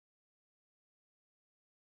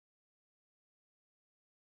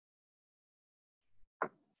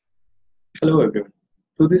Hello everyone.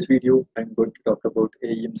 Through this video, I'm going to talk about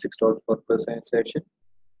AEM 6.4 personalization.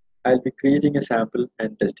 I'll be creating a sample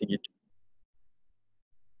and testing it.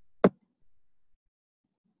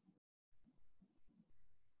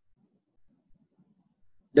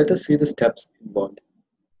 Let us see the steps involved.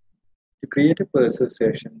 To create a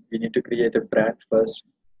personalization, we need to create a brand first.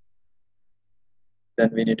 Then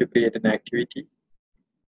we need to create an activity.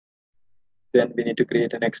 Then we need to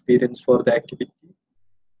create an experience for the activity.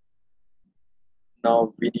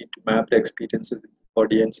 Now we need to map the experiences with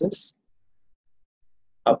audiences.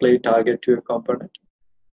 Apply target to a component.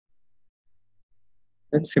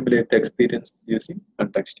 Then simulate the experience using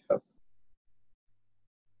contexthub.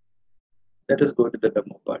 Let us go to the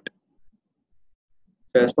demo part.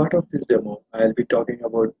 So as part of this demo, I'll be talking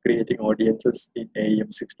about creating audiences in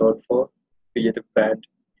AEM 6.4, create a brand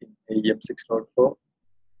in AEM 6.4,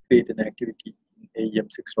 create an activity in AEM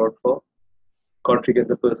 6.4, configure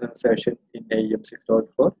the personalization in AEM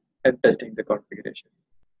 6.4, and testing the configuration.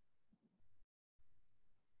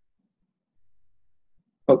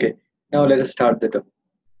 Okay, now let us start the demo.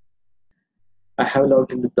 I have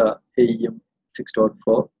logged into the AEM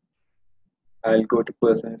 6.4. I'll go to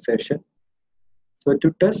personalization. So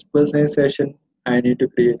to test personalization, I need to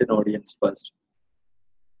create an audience first.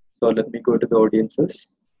 So let me go to the audiences.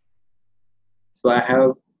 So I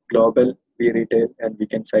have global, V-Retail, and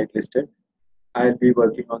weekend site listed. I'll be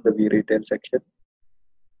working on the V-Retail section.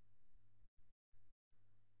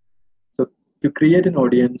 So to create an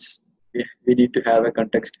audience, we need to have a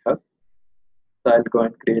context hub. So I'll go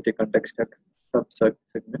and create a context hub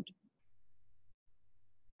segment.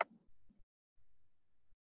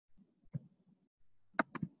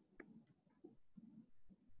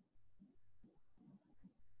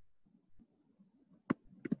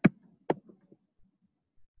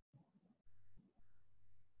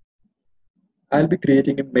 I'll be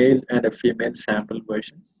creating a male and a female sample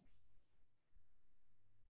versions.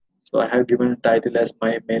 So I have given a title as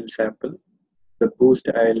my male sample. The boost,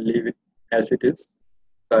 I'll leave it as it is.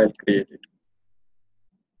 So I'll create it.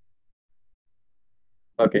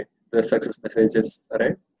 Okay, the success messages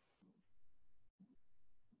arrive.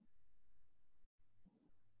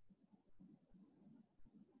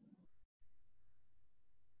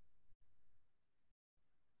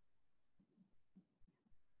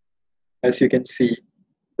 As you can see,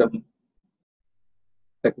 the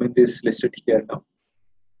segment is listed here now.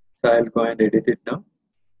 So I'll go and edit it now.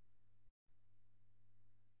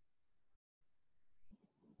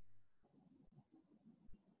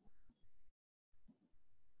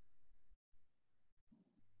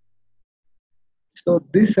 So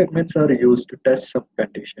these segments are used to test some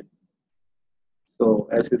condition. So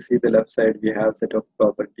as you see the left side, we have set of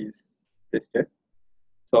properties listed.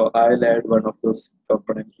 So I'll add one of those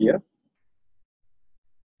component here.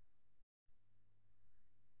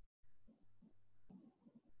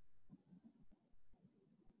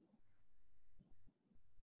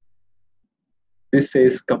 This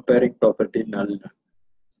says comparing property null.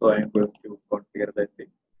 So I'm going to configure that thing.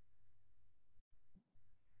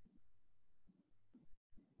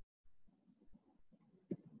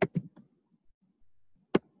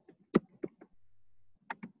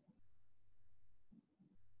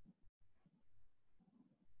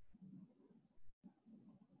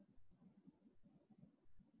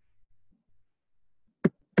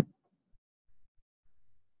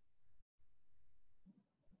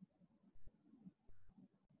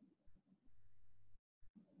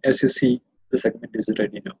 As you see, the segment is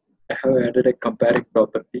ready now. I have added a comparing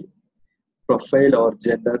property, profile or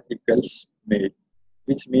gender equals male,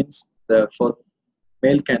 which means for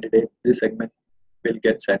male candidate, this segment will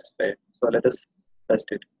get satisfied. So let us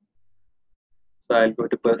test it. So I'll go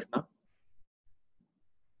to persona.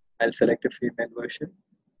 I'll select a female version.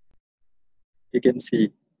 You can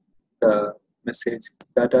see the message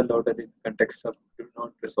data loaded in context hub do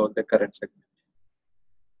not resolve the current segment.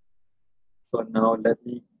 So now let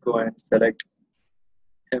me go and select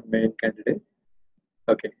a male candidate.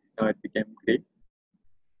 Okay, now it became green.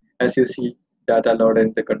 As you see, data loaded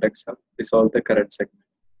in the context hub resolve the current segment.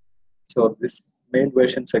 So this male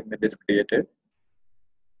version segment is created.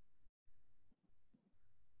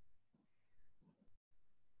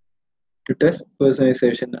 To test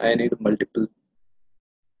personalization, I need multiple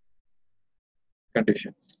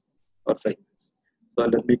conditions or segments. So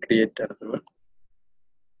let me create another one.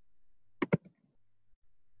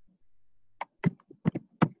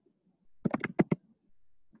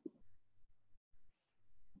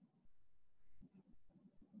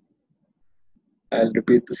 I'll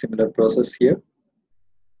repeat the similar process here.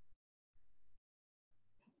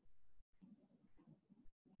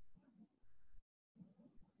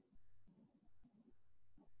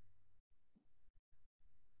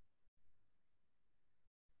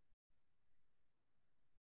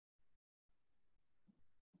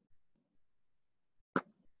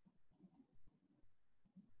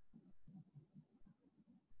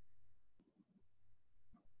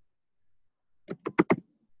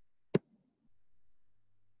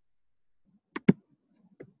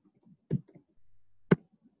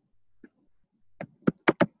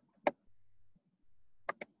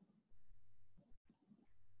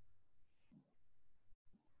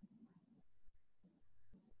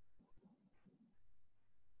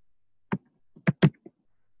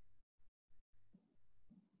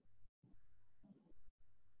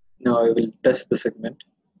 Now I will test the segment,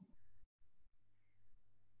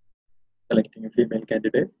 selecting a female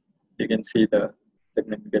candidate. You can see the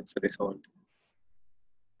segment gets resolved.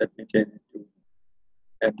 Let me change it to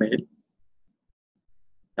a male.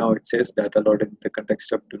 Now it says data loaded in the context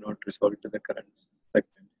hub do not resolve to the current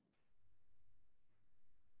segment.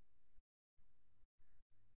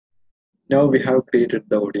 Now we have created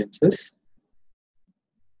the audiences.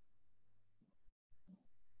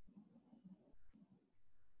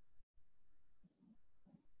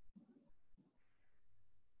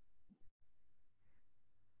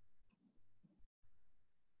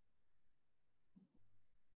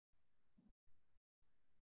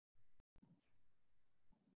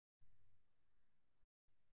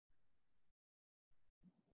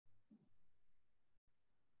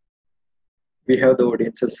 We have the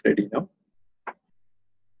audiences ready now.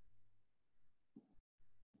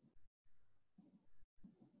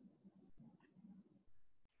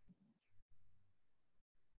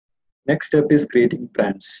 Next step is creating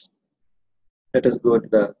brands. Let us go to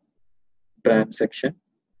the brand section.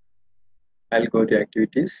 I'll go to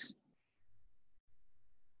activities.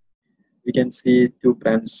 We can see 2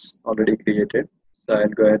 brands already created. So I'll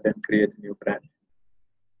go ahead and create a new brand.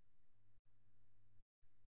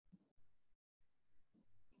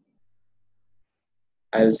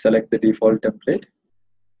 I'll select the default template.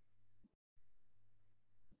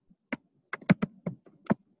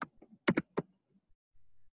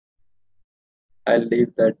 I'll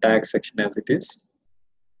leave the tag section as it is.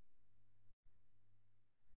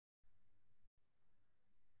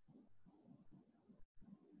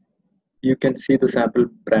 You can see the sample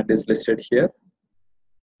brand is listed here.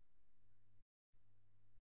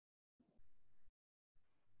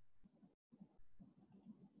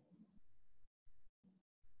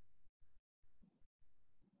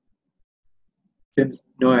 Since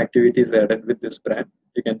no activity is added with this brand,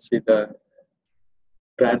 you can see the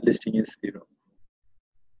brand listing is 0.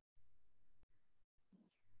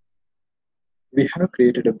 We have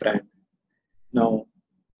created a brand. Now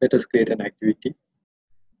let us create an activity.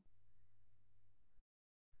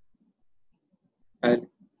 I'll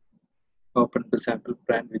open the sample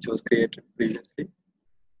brand which was created previously.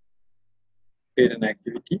 Create an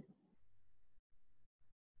activity.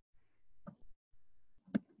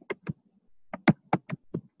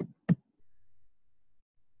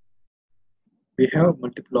 We have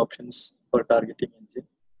multiple options for targeting engine,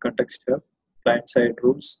 context hub, client side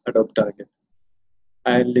rules, Adobe target.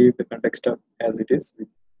 I'll leave the context hub as it is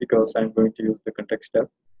because I'm going to use the context hub.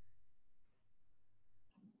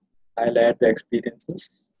 I'll add the experiences.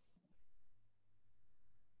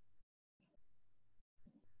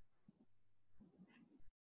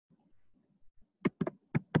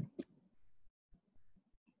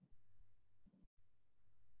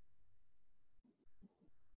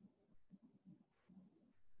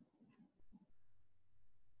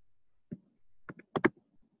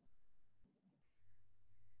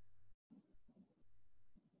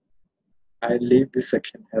 I'll leave this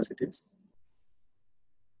section as it is.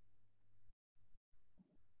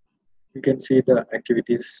 You can see the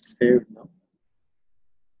activities saved now.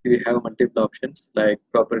 We have multiple options like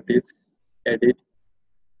properties, edit,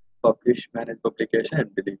 publish, manage publication,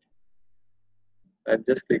 and delete. I'll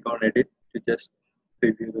just click on edit to just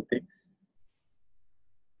preview the things.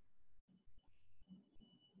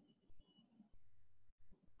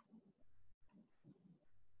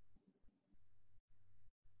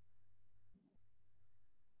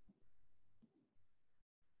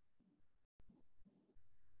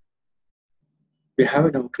 We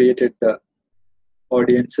have now created the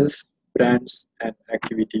audiences, brands, and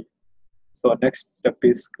activity. So next step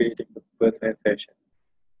is creating the personalization.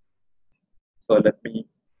 So let me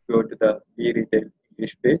go to the e-retail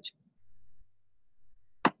English page.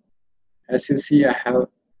 As you see, I have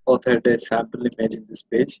authored a sample image in this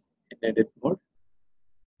page in edit mode.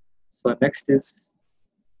 So next is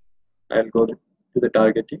I'll go to the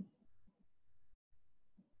targeting.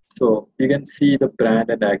 So you can see the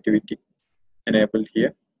brand and activity enabled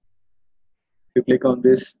here. If you click on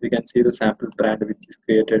this, we can see the sample brand which is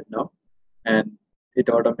created now, and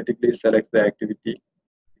it automatically selects the activity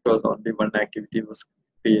because only one activity was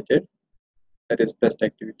created, that is test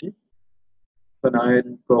activity. So now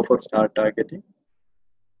I'll go for start targeting.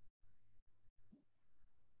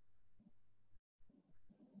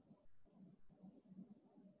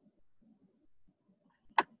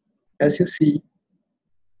 As you see,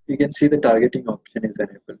 you can see the targeting option is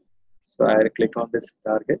enabled. So I'll click on this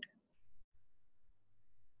target.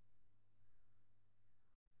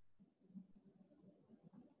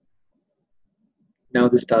 Now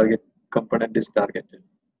this target component is targeted.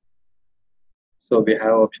 So we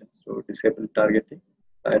have options to disable targeting.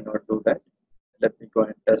 I'll not do that. Let me go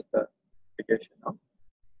and test the application now.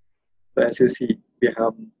 So as you see, we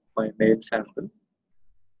have my male sample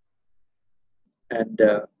and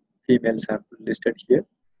female sample listed here.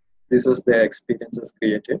 This was the experiences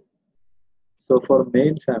created. So for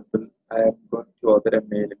male sample, I am going to order a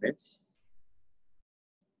male image.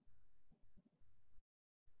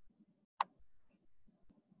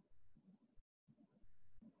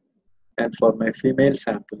 And for my female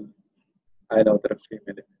sample, I'll order a female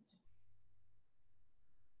image.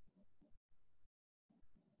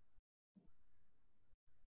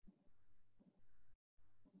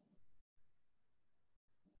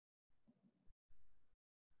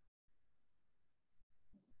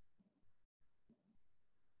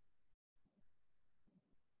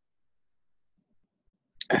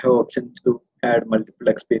 I have option to add multiple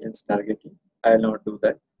experience targeting. I'll not do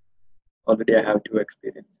that. Already I have two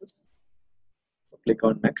experiences. So click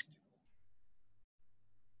on next.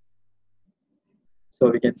 So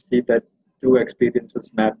we can see that two experiences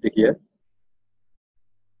mapped here.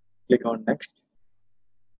 Click on next.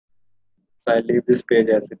 So I'll leave this page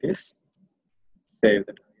as it is. Save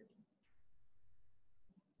the target.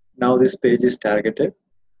 Now this page is targeted.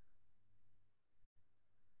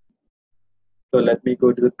 So let me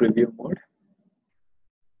go to the preview mode.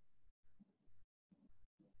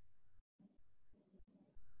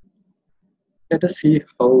 Let us see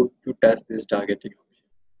how to test this targeting option.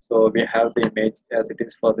 So we have the image as it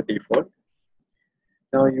is for the default.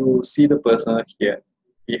 Now you see the persona here.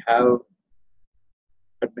 We have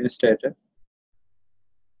administrator.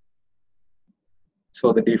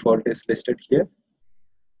 So the default is listed here.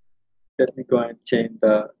 Let me go and change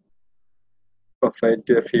the profile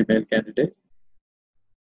to a female candidate.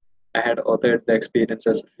 I had authored the experience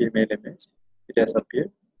as a female image. It has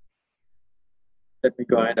appeared. Let me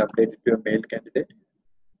go and update it to a male candidate.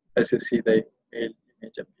 As you see, the male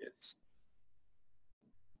image appears.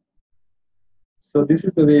 So this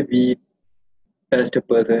is the way we test a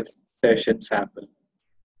person's session sample.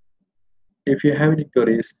 If you have any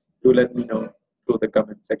queries, do let me know through the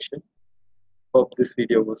comment section. Hope this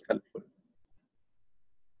video was helpful.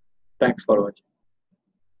 Thanks for watching.